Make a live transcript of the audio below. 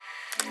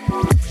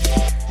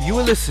You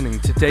are listening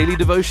to Daily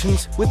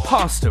Devotions with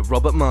Pastor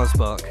Robert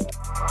Marsbach.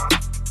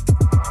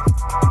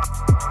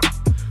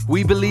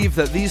 We believe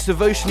that these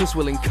devotions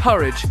will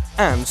encourage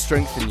and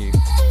strengthen you.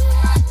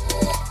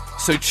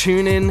 So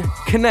tune in,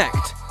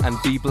 connect, and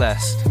be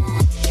blessed.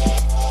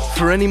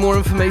 For any more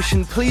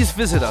information, please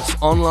visit us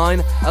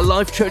online at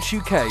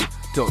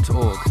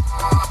lifechurchuk.org.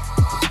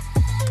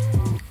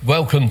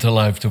 Welcome to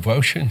Live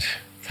Devotions.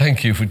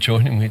 Thank you for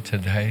joining me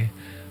today.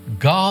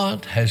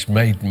 God has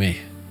made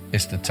me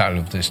is the title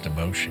of this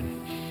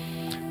devotion.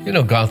 You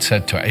know, God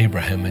said to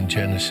Abraham in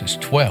Genesis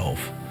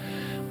 12,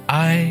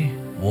 I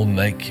will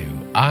make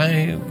you,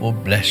 I will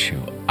bless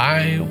you,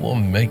 I will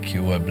make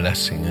you a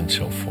blessing, and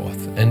so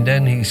forth. And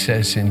then he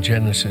says in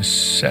Genesis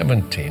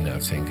 17, I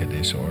think it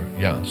is,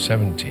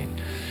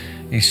 17,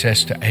 he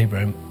says to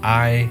Abraham,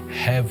 I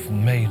have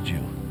made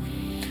you.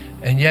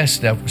 And yes,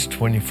 that was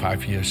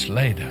 25 years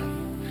later.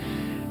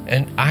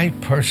 And I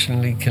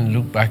personally can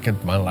look back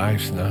at my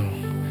life now,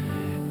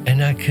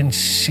 and I can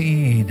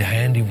see the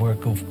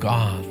handiwork of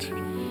God.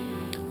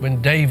 When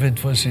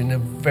David was in a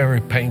very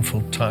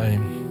painful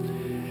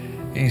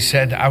time, he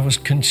said, I was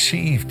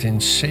conceived in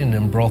sin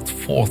and brought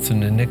forth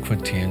in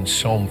iniquity in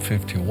Psalm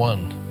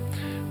 51.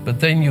 But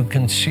then you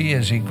can see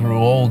as he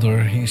grew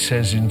older, he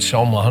says in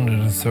Psalm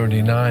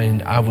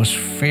 139, I was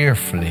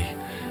fearfully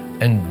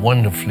and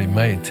wonderfully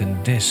made,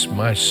 and this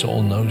my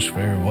soul knows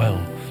very well.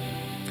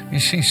 You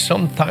see,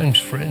 sometimes,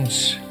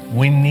 friends,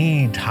 we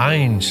need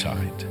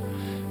hindsight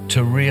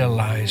to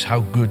realize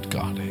how good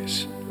God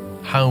is,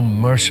 how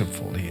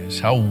merciful He is,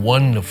 how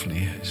wonderful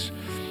He is.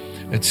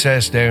 It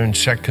says there in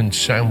 2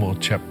 Samuel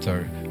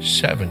chapter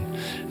 7,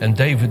 and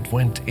David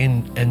went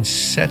in and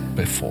sat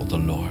before the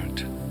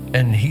Lord.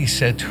 And he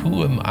said,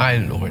 who am I,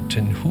 Lord,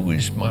 and who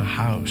is my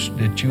house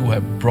that you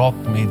have brought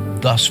me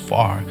thus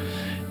far?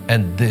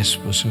 And this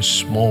was a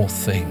small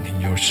thing in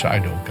your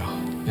sight, O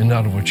God. In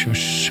other words, you're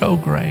so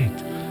great,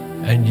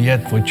 and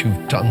yet what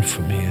you've done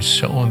for me is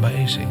so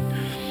amazing.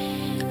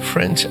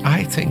 Friends,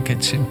 I think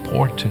it's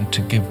important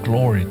to give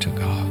glory to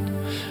God.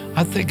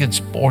 I think it's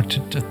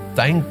important to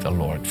thank the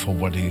Lord for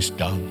what He's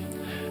done.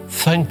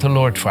 Thank the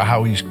Lord for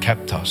how He's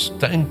kept us.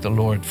 Thank the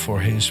Lord for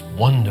His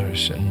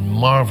wonders and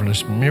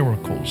marvelous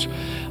miracles.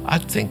 I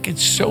think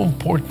it's so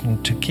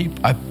important to keep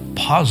a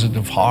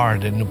positive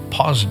heart and a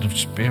positive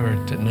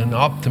spirit and an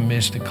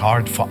optimistic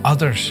heart for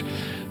others,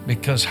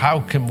 because how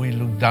can we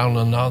look down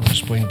on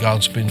others when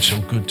God's been so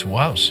good to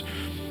us?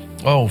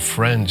 Oh,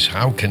 friends,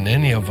 how can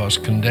any of us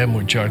condemn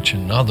or judge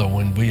another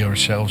when we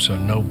ourselves are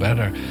no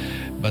better?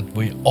 But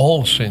we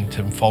all sinned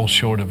and fall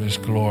short of His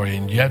glory,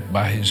 and yet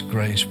by His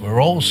grace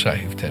we're all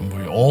saved, and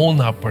we all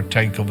now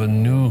partake of a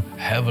new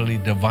heavenly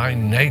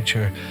divine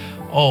nature.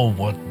 Oh,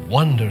 what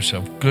wonders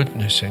of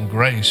goodness and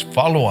grace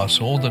follow us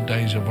all the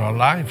days of our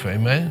life,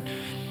 amen?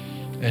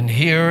 And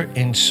here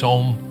in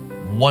Psalm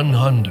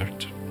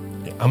 100,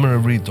 I'm going to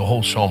read the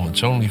whole psalm.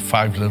 It's only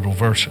 5 little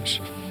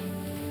verses.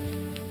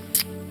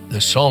 The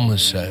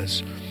psalmist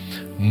says,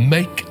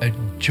 make a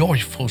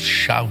joyful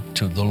shout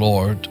to the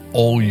Lord,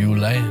 all you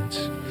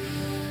lands.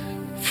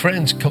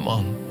 Friends, come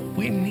on.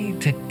 We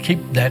need to keep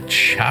that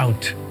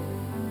shout.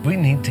 We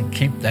need to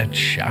keep that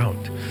shout.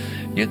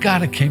 You got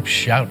to keep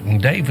shouting.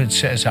 David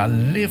says, I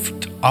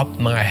lift up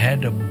my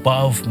head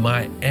above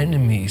my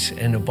enemies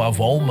and above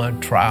all my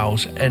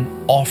trials and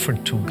offer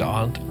to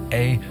God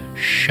a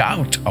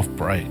shout of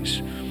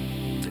praise.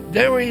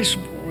 There is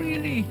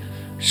really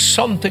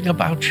something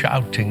about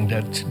shouting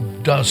that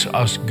does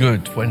us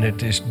good when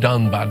it is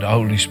done by the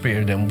Holy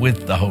Spirit and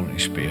with the Holy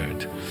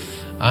Spirit.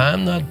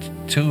 I'm not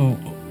too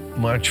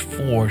much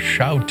for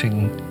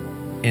shouting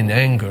in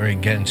anger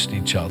against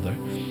each other,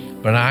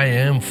 but I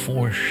am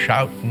for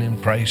shouting in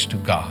praise to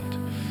God.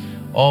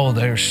 Oh,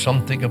 there's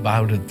something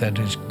about it that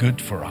is good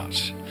for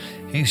us.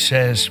 He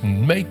says,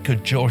 make a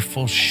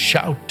joyful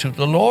shout to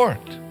the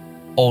Lord,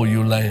 all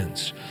you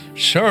lands.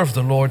 Serve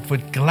the Lord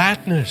with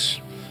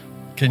gladness.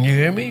 Can you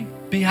hear me?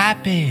 Be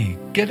happy,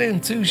 get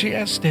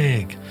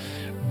enthusiastic.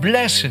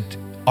 Blessed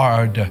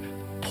are the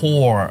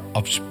poor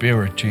of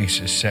spirit,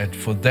 Jesus said,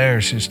 for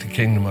theirs is the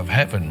kingdom of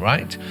heaven,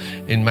 right?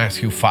 In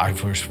Matthew 5,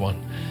 verse 1.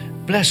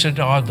 Blessed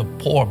are the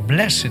poor.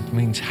 Blessed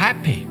means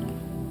happy.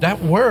 That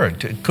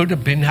word, it could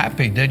have been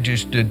happy.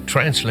 The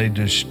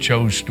translators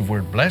chose the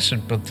word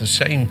blessed, but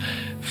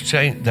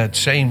that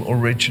same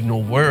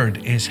original word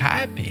is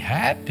happy.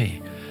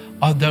 Happy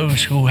are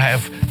those who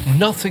have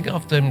nothing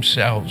of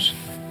themselves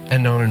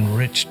and are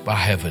enriched by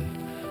heaven.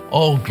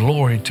 Oh,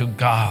 glory to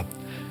God.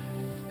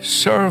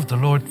 Serve the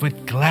Lord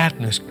with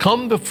gladness.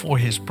 Come before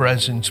His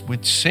presence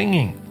with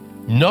singing.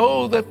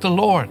 Know that the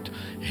Lord,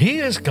 He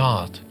is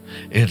God.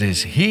 It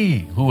is He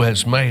who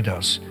has made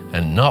us,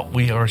 and not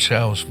we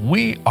ourselves.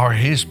 We are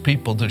His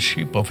people, the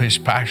sheep of His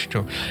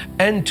pasture.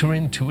 Enter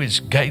into His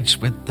gates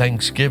with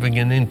thanksgiving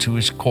and into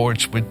His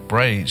courts with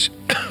praise.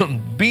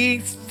 Be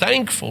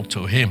thankful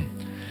to Him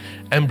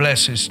and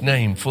bless His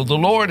name, for the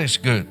Lord is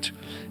good.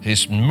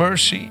 His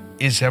mercy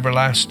is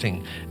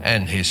everlasting,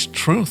 and His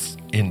truth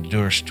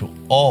endures to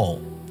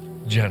all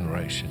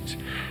generations.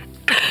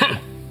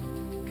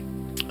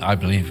 I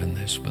believe in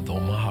this with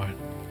all my heart.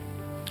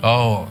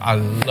 Oh, I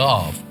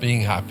love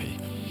being happy.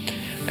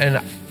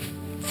 And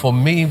for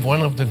me,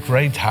 one of the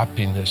great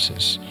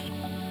happinesses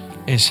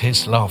is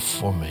His love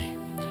for me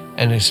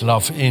and His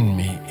love in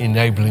me,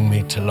 enabling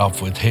me to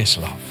love with His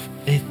love.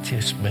 It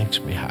just makes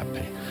me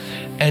happy.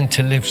 And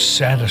to live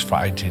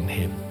satisfied in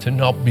Him, to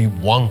not be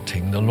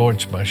wanting. The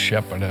Lord's my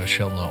shepherd, I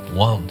shall not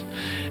want.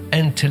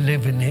 And to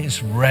live in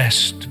His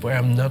rest, where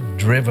I'm not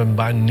driven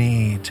by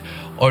need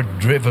or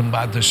driven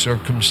by the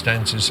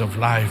circumstances of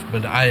life,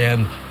 but I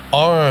am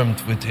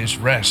armed with His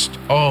rest.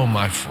 Oh,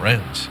 my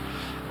friends,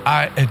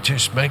 it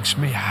just makes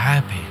me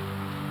happy.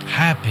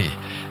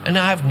 And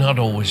I have not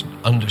always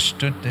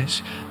understood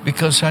this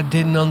because I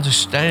didn't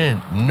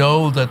understand.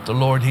 Know that the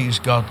Lord, He's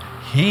God.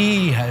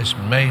 He has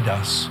made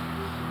us.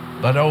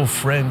 But oh,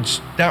 friends,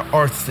 there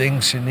are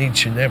things in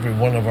each and every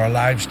one of our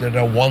lives that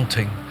are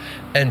wanting,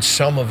 and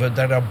some of it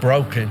that are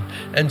broken,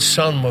 and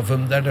some of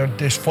them that are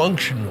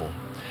dysfunctional.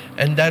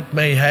 And that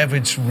may have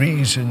its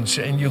reasons,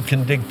 and you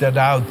can dig that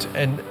out,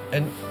 and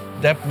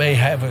that may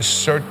have a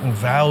certain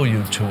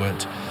value to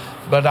it.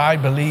 But I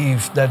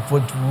believe that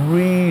what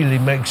really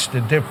makes the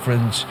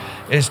difference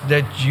is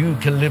that you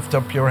can lift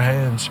up your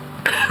hands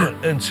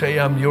and say,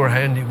 I'm your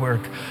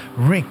handiwork,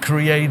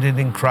 recreated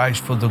in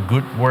Christ for the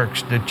good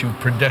works that you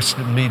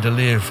predestined me to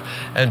live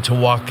and to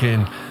walk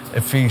in.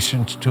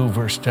 Ephesians 2,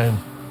 verse 10.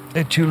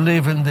 That you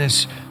live in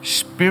this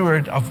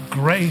spirit of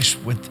grace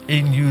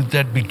within you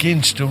that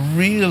begins to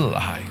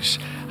realize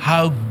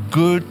how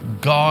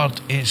good God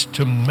is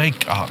to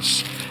make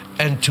us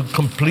and to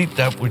complete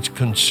that which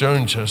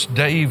concerns us.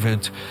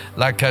 David,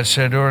 like I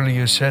said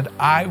earlier, said,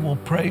 I will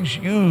praise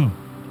you,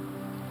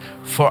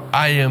 for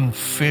I am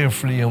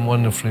fearfully and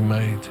wonderfully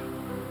made.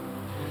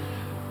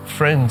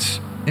 Friends,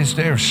 is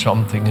there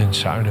something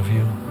inside of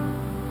you?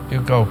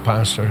 You go,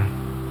 Pastor,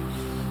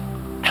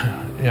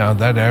 yeah,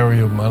 that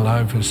area of my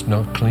life is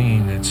not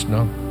clean, it's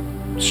not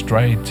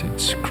straight,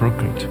 it's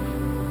crooked,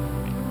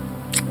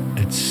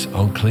 it's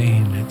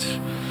unclean, it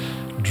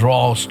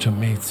draws to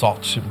me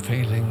thoughts and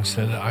feelings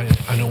that I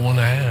don't want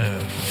to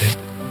have.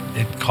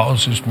 It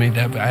causes me to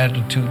have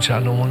attitudes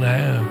I don't want to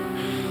have.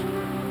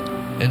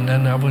 And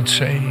then I would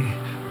say,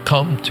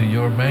 come to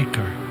your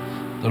Maker,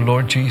 the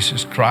Lord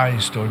Jesus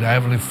Christ, or the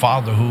Heavenly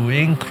Father, who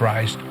in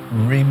Christ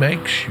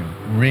remakes you,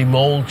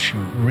 remolds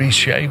you,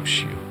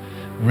 reshapes you,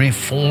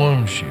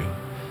 reforms you.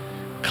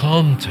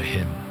 Come to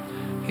Him.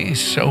 He's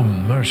so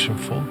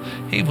merciful.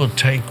 He will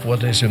take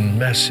what is a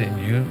mess in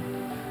you.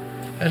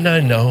 And I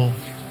know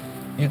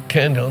you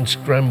can't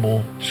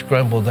unscramble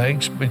scrambled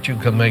eggs, but you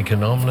can make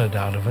an omelet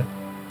out of it.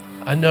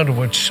 In other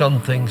words,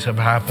 some things have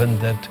happened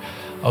that,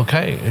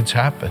 okay, it's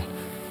happened,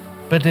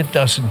 but it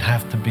doesn't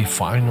have to be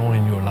final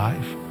in your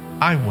life.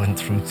 I went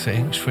through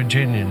things,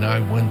 Virginia and I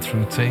went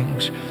through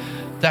things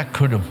that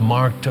could have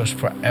marked us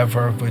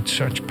forever with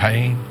such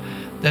pain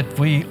that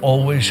we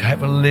always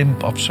have a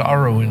limp of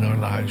sorrow in our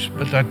lives.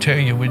 But I tell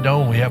you, we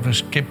don't. We have a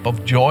skip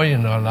of joy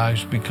in our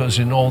lives, because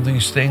in all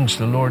these things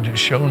the Lord has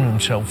shown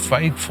Himself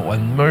faithful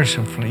and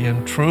mercifully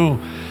and true.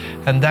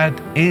 And that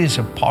is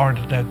a part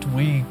that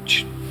we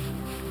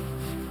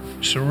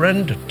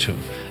surrender to.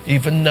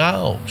 Even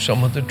now,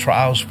 some of the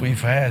trials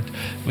we've had,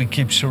 we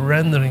keep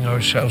surrendering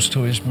ourselves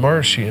to His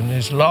mercy and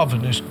His love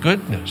and His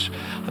goodness.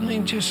 I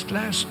mean, just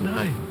last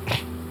night,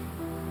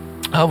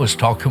 I was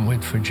talking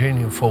with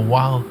Virginia for a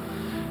while,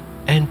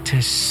 and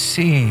to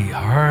see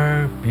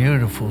her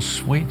beautiful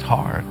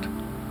sweetheart,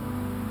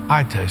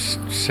 I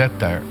just sat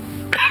there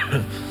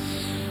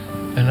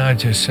and I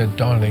just said,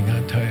 darling,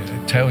 I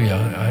tell you,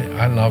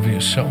 I love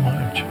you so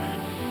much.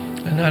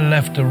 And I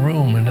left the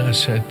room and I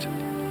said,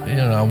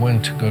 I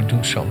went to go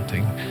do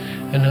something.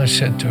 And I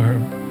said to her,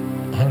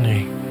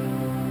 honey,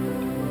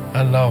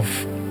 I love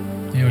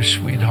your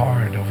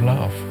sweetheart of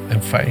love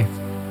and faith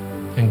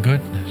and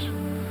goodness.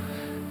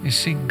 You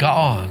see,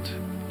 God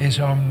is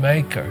our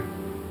Maker.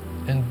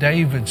 And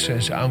David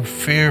says, I'm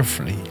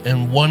fearfully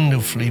and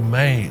wonderfully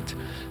made.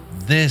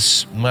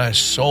 This my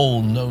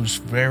soul knows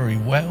very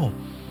well.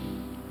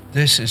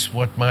 This is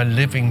what my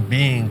living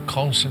being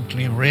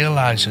constantly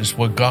realizes,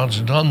 what God's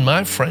done.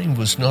 My frame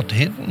was not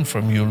hidden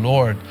from you,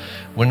 Lord,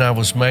 when I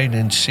was made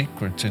in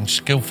secret and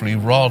skillfully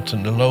wrought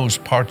in the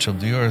lowest parts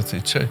of the earth.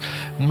 It's a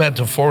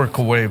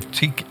metaphorical way of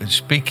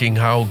speaking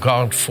how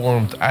God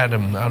formed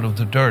Adam out of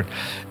the dirt,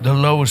 the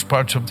lowest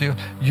parts of the earth.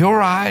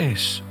 Your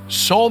eyes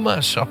saw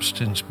my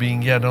substance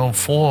being yet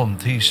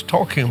unformed. He's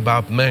talking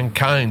about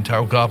mankind,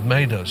 how God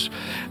made us.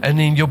 And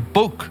in your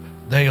book,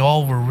 they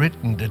all were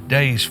written, the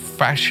days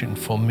fashioned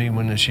for me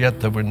when as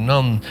yet there were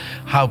none.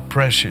 How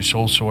precious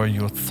also are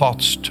your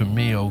thoughts to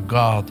me, O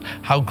God.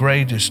 How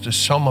great is the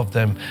sum of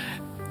them.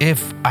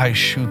 If I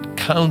should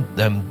count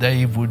them,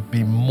 they would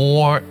be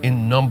more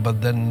in number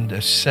than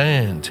the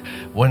sand.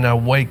 When I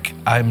wake,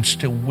 I'm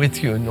still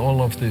with you in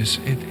all of this.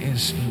 It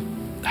is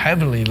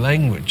heavenly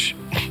language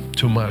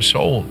to my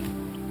soul.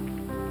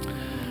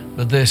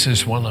 But this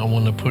is one I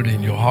want to put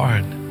in your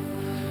heart.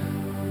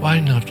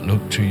 Why not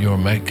look to your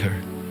Maker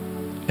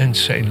and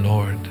say,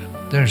 Lord,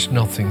 there's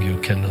nothing you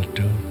cannot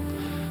do.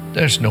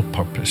 There's no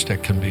purpose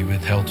that can be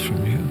withheld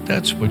from you.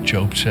 That's what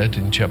Job said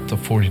in chapter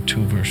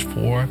 42, verse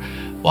 4.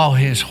 While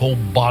his whole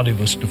body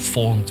was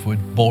deformed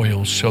with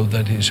boils so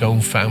that his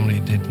own family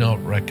did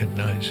not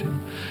recognize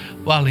him.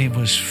 While he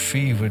was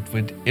fevered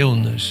with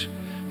illness,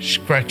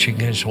 scratching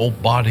his whole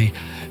body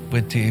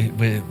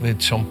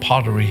with some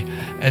pottery,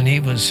 and he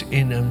was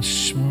in a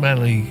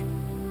smelly,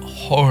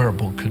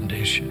 horrible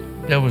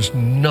condition. There was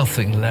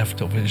nothing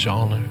left of his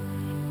honor.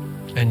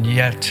 And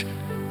yet,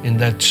 in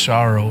that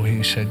sorrow,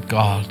 he said,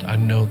 God, I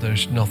know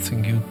there's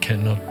nothing you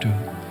cannot do.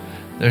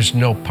 There's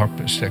no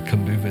purpose that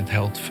can be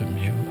withheld from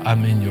you.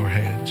 I'm in your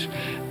hands.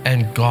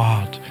 And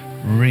God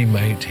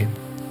remade him.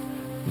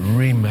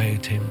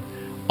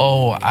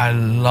 Oh, I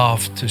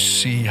love to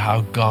see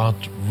how God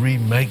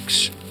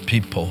remakes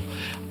people.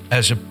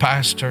 As a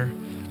pastor,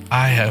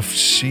 I have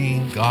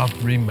seen God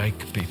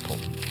remake people,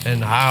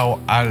 and how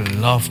I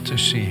love to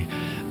see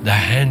the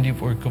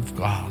handiwork of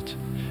God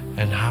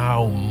and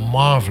how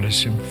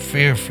marvelous and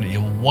fearfully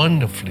and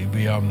wonderfully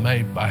we are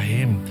made by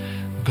him.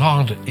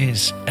 God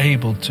is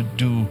able to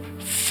do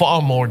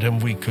far more than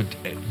we could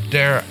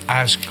dare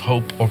ask,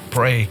 hope, or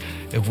pray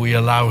if we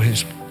allow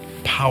his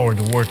power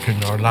to work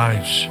in our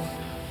lives.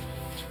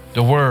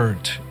 The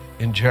word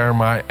in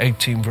Jeremiah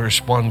 18 verse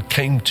 1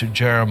 came to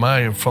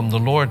Jeremiah from the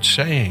Lord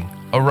saying,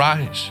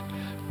 Arise,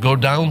 go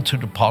down to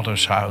the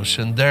potter's house,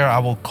 and there I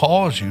will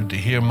cause you to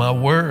hear my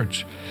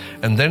words.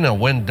 And then I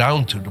went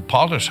down to the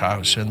potter's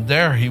house, and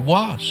there he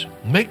was,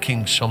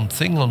 making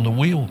something on the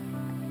wheel.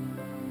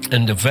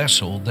 And the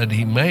vessel that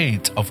he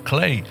made of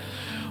clay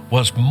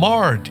was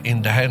marred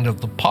in the hand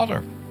of the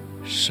potter.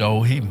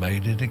 So he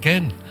made it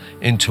again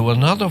into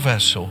another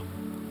vessel,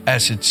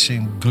 as it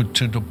seemed good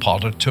to the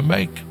potter to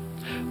make.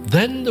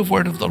 Then the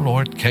word of the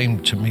Lord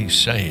came to me,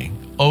 saying,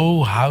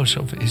 O house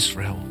of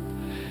Israel,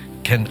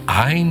 can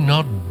I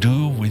not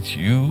do with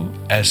you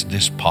as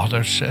this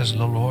potter, says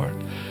the Lord?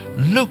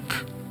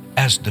 Look,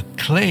 as the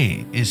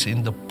clay is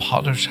in the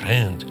potter's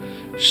hand,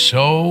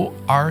 so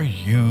are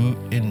you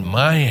in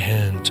my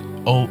hand,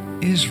 O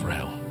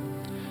Israel.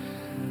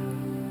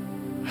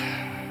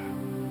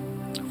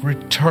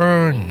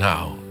 Return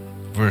now,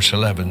 verse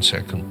 11,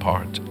 second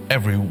part,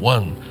 every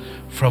one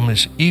from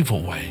his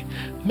evil way.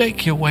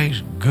 Make your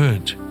ways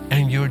good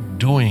and your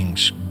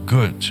doings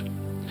good.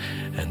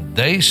 And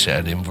they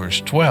said in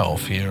verse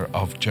 12 here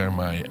of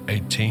Jeremiah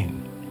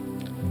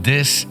 18,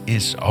 this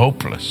is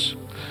hopeless.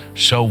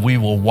 So we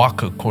will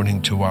walk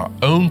according to our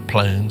own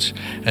plans,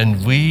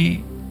 and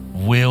we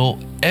will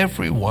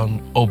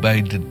everyone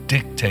obey the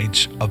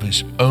dictates of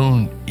his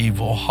own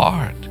evil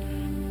heart.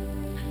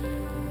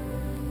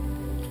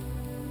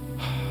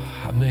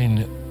 I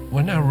mean,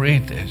 when I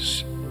read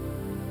this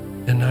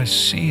and I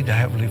see the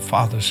Heavenly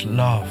Father's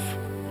love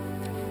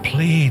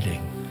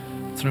pleading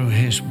through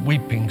his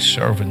weeping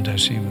servant,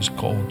 as he was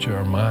called,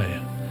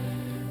 Jeremiah,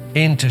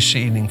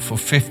 interceding for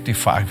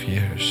 55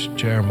 years.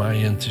 Jeremiah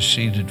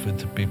interceded with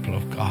the people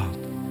of God,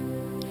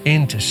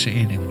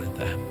 interceding with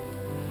them.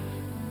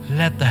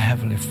 Let the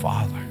Heavenly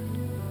Father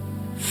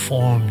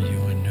form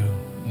you anew,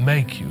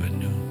 make you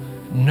anew.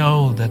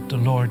 Know that the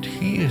Lord,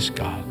 he is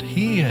God.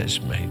 He has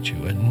made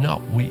you, and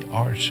not we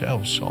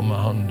ourselves. Psalm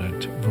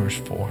 100, verse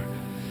 4.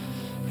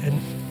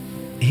 And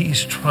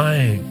he's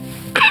trying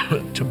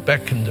to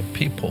beckon the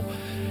people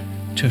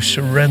to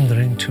surrender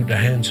into the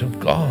hands of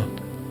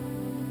God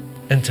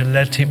and to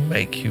let him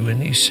make you.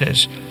 And he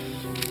says,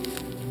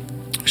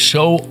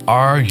 so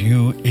are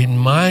you in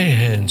my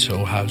hands,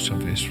 O house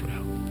of Israel.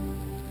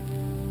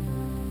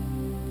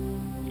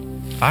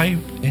 I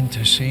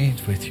intercede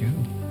with you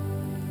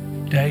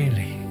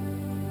daily.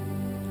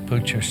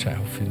 Put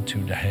yourself into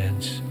the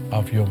hands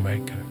of your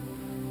Maker.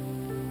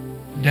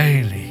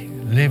 Daily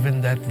live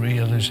in that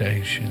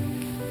realization.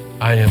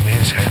 I am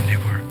his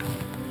handiwork.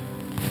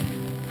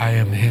 I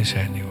am his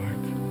handiwork.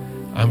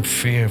 I'm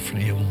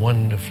fearfully and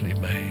wonderfully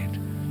made.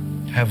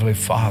 Heavenly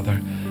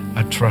Father,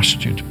 I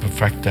trust you to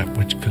perfect that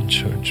which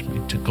concerns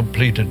me, to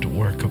complete the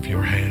work of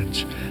your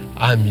hands.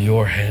 I'm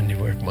your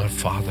handiwork, my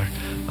Father.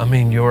 I'm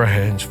in your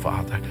hands,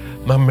 Father.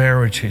 My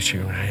marriage is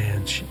your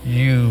hands.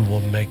 You will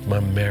make my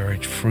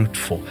marriage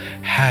fruitful,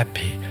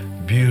 happy,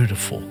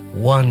 beautiful,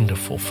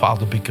 wonderful,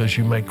 Father, because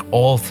you make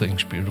all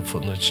things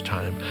beautiful in this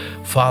time.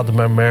 Father,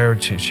 my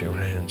marriage is your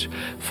hands.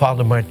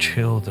 Father, my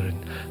children,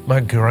 my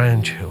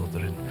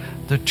grandchildren,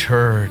 the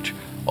church.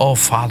 Oh,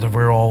 Father,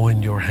 we're all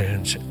in your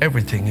hands.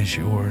 Everything is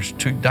yours.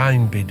 To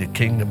thine be the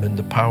kingdom and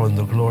the power and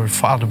the glory.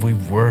 Father, we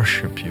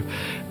worship you.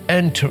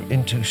 Enter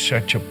into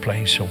such a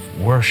place of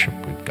worship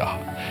with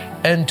God.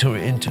 Enter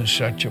into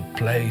such a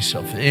place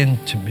of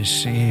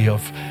intimacy,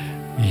 of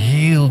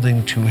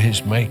yielding to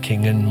his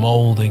making and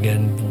molding,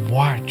 and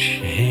watch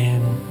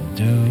him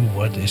do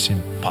what is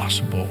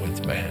impossible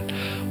with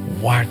man.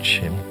 Watch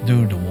him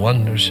do the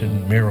wonders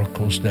and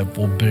miracles that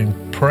will bring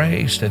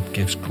praise, that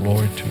gives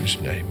glory to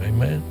his name.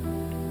 Amen.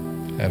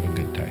 Have a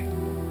good day.